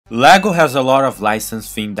Lego has a lot of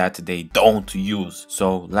licensed things that they don't use,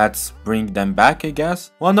 so let's bring them back, I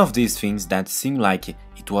guess. One of these things that seemed like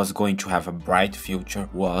it was going to have a bright future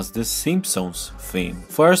was the Simpsons theme.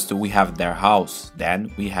 First we have their house,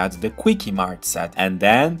 then we had the Quickie Mart set, and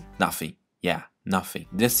then nothing. Yeah. Nothing.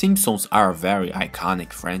 The Simpsons are a very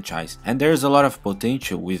iconic franchise and there's a lot of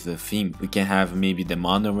potential with the theme. We can have maybe the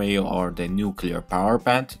monorail or the nuclear power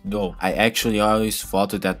plant, though I actually always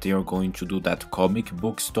thought that they were going to do that comic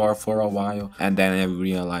book store for a while and then I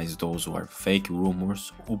realized those were fake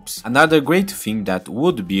rumors. Oops. Another great thing that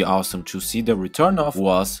would be awesome to see the return of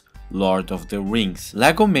was Lord of the Rings.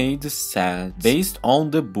 Lego made sets based on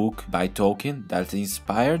the book by Tolkien that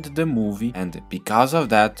inspired the movie, and because of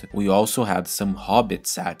that we also had some Hobbit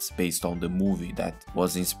sets based on the movie that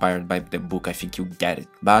was inspired by the book. I think you get it.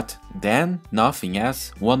 But then nothing,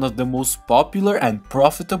 as one of the most popular and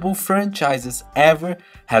profitable franchises ever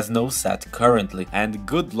has no set currently, and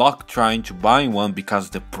good luck trying to buy one because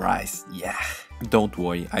the price, yeah. Don't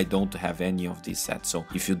worry, I don't have any of these sets, so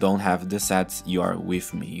if you don't have the sets, you are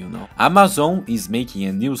with me, you know. Amazon is making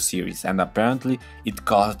a new series and apparently it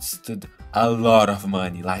costed a lot of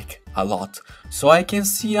money, like a lot. So I can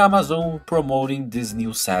see Amazon promoting these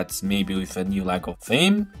new sets, maybe with a new Lego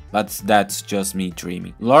theme, but that's just me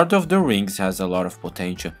dreaming. Lord of the Rings has a lot of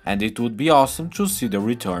potential and it would be awesome to see the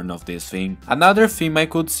return of this theme. Another theme I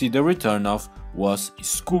could see the return of was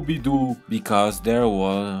Scooby Doo, because they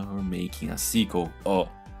were making a sequel. Oh,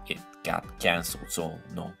 it got cancelled, so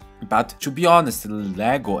no. But to be honest,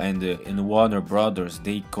 Lego and Warner Brothers,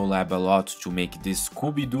 they collab a lot to make these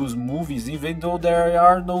Scooby Doo's movies, even though there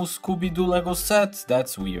are no Scooby Doo Lego sets.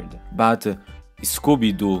 That's weird. But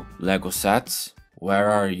Scooby Doo Lego sets, where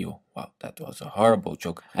are you? Wow, that was a horrible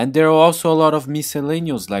joke. And there are also a lot of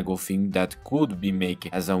miscellaneous Lego themes that could be made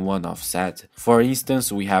as a one-off set. For instance,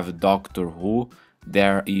 we have Doctor Who.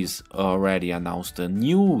 There is already announced a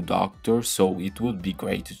new Doctor, so it would be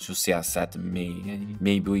great to see a set.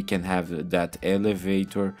 Maybe we can have that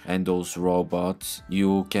elevator and those robots.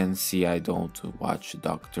 You can see I don't watch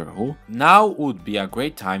Doctor Who. Now would be a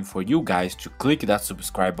great time for you guys to click that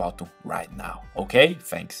subscribe button right now, okay?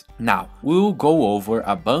 Thanks. Now, we'll go over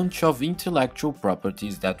a bunch of intellectual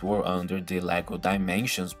properties that were under the LEGO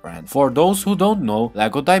Dimensions brand. For those who don't know,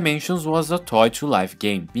 LEGO Dimensions was a toy-to-life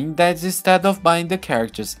game, meaning that instead of buying the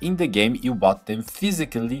characters in the game, you bought them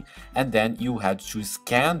physically and then you had to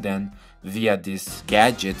scan them via this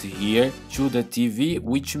gadget here to the TV,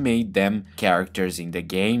 which made them characters in the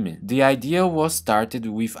game. The idea was started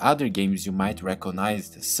with other games you might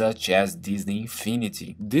recognize, such as Disney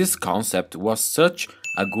Infinity. This concept was such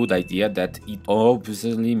a good idea that it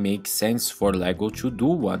obviously makes sense for LEGO to do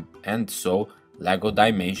one, and so LEGO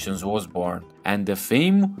Dimensions was born. And the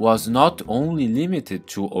theme was not only limited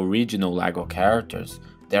to original LEGO characters,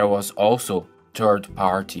 there was also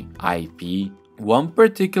third-party IP. One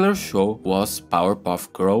particular show was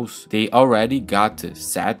Powerpuff Girls. They already got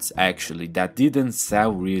sets actually that didn't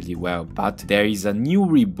sell really well, but there is a new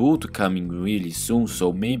reboot coming really soon,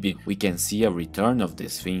 so maybe we can see a return of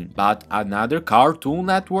this thing. But another Cartoon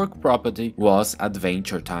Network property was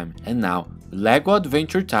Adventure Time, and now LEGO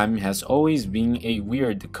Adventure Time has always been a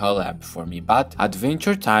weird collab for me, but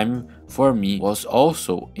Adventure Time for me was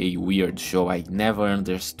also a weird show. I never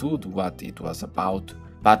understood what it was about.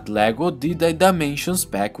 But LEGO did a Dimensions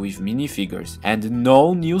pack with minifigures, and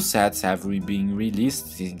no new sets have been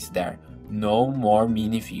released since there. No more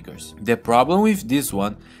minifigures. The problem with this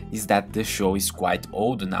one is that the show is quite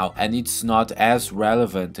old now and it's not as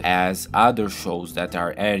relevant as other shows that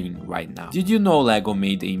are airing right now. Did you know LEGO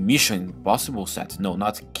made a Mission Impossible set? No,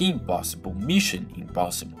 not King Possible, Mission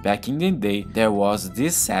Impossible. Back in the day, there was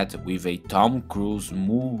this set with a Tom Cruise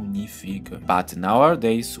minifigure, but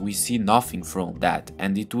nowadays we see nothing from that,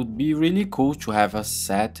 and it would be really cool to have a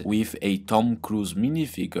set with a Tom Cruise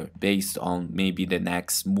minifigure based on maybe the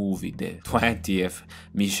next movie, the 20th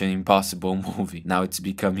Mission Impossible movie. Now it's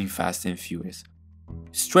becoming Fast and Furious.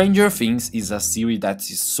 Stranger Things is a series that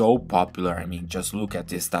is so popular. I mean, just look at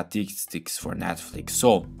the statistics for Netflix.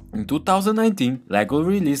 So, in 2019, LEGO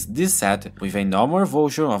released this set with a normal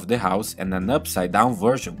version of the house and an upside down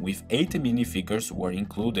version with 8 minifigures were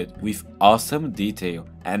included with awesome detail,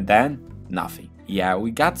 and then nothing. Yeah,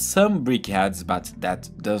 we got some brickheads, but that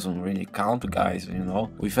doesn't really count, guys, you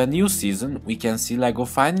know. With a new season, we can see LEGO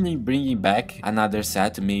finally bringing back another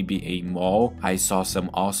set, maybe a mall. I saw some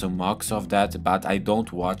awesome mocks of that, but I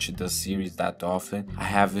don't watch the series that often. I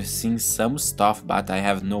have seen some stuff, but I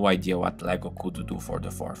have no idea what LEGO could do for the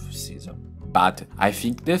 4th season. But I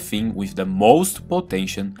think the thing with the most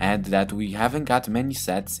potential and that we haven't got many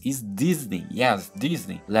sets is Disney. Yes,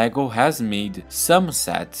 Disney. Lego has made some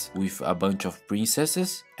sets with a bunch of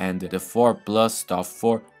princesses and the 4+ stuff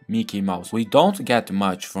for Mickey Mouse. We don't get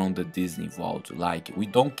much from the Disney Vault, like we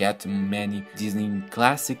don't get many Disney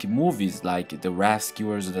classic movies like The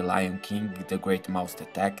Rescuers, The Lion King, The Great Mouse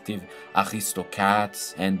Detective,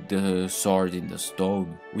 Aristocats, and The Sword in the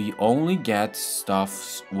Stone. We only get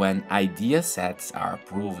stuff when idea sets are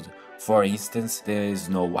approved. For instance, there is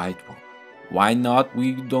no White One. Why not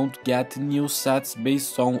we don't get new sets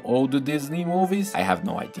based on old Disney movies? I have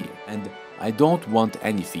no idea. And I don't want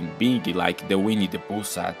anything big like the Winnie the Pooh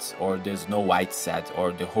set or the Snow White set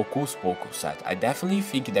or the Hocus Pocus set. I definitely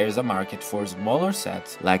think there is a market for smaller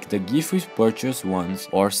sets like the gift with purchase ones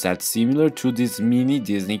or sets similar to this mini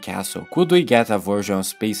Disney castle. Could we get a version of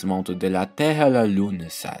Space Mountain de la Terra la Lune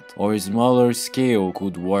set? Or a smaller scale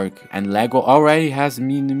could work, and Lego already has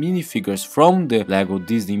minifigures from the Lego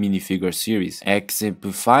Disney minifigure series,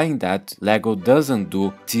 exemplifying that Lego doesn't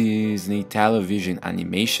do Disney television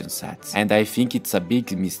animation sets. And I think it's a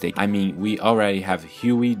big mistake. I mean, we already have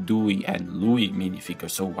Huey, Dewey, and Louie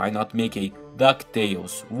minifigures, so why not make a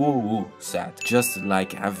DuckTales woo-woo set, just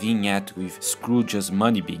like a vignette with Scrooge's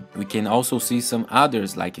Money Bin. We can also see some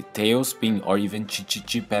others like Tailspin or even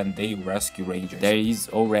Chip and Dale Rescue Rangers. There is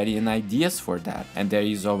already an ideas for that, and there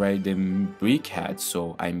is already the Brickhead,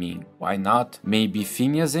 so I mean, why not? Maybe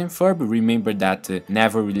Phineas and Ferb, remember that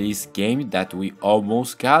never released game that we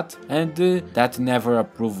almost got, and that never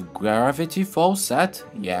approved Gravity Falls set?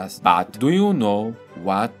 Yes, but do you know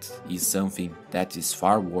what is something that is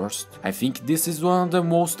far worse? I think this is one of the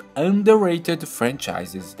most underrated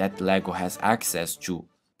franchises that Lego has access to.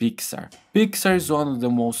 Pixar. Pixar is one of the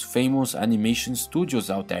most famous animation studios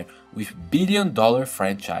out there with billion-dollar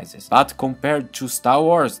franchises. But compared to Star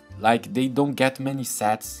Wars, like they don't get many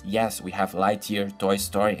sets. Yes, we have Lightyear, Toy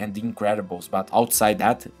Story and The Incredibles, but outside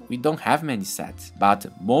that, we don't have many sets. But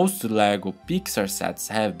most Lego Pixar sets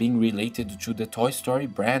have been related to the Toy Story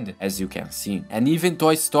brand, as you can see. And even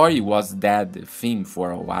Toy Story was that thing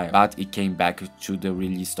for a while, but it came back to the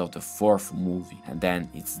release of the 4th movie, and then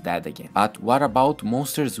it's dead again. But what about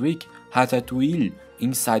Monsters Week, Ratatouille,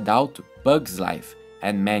 Inside Out, Bugs Life,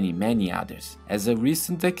 and many others? As a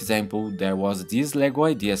recent example, there was this Lego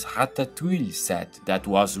Ideas Ratatouille set that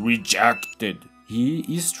was rejected. He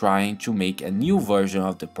is trying to make a new version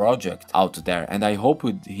of the project out there, and I hope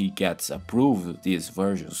he gets approved this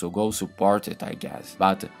version, so go support it, I guess.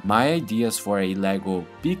 But my ideas for a Lego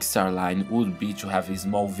Pixar line would be to have a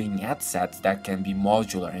small vignette set that can be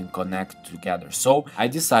modular and connect together. So I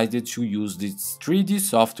decided to use this 3D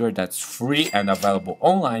software that's free and available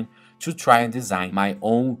online to try and design my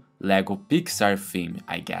own Lego Pixar theme,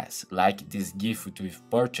 I guess, like this gift with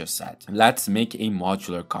purchase set. Let's make a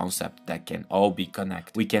modular concept that can all be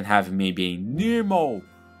connected. We can have maybe a Nemo,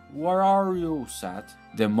 where are you set?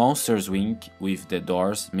 The Monsters Inc. with the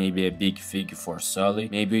doors, maybe a big fig for Sully.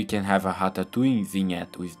 Maybe we can have a Ratatouille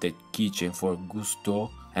vignette with the kitchen for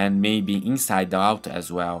Gusto. And maybe Inside Out as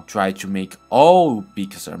well. Try to make all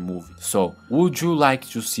Pixar movies. So, would you like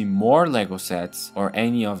to see more Lego sets or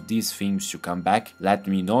any of these themes to come back? Let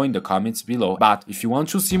me know in the comments below. But if you want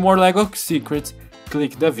to see more Lego secrets,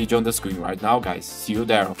 click the video on the screen right now, guys. See you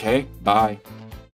there, okay? Bye!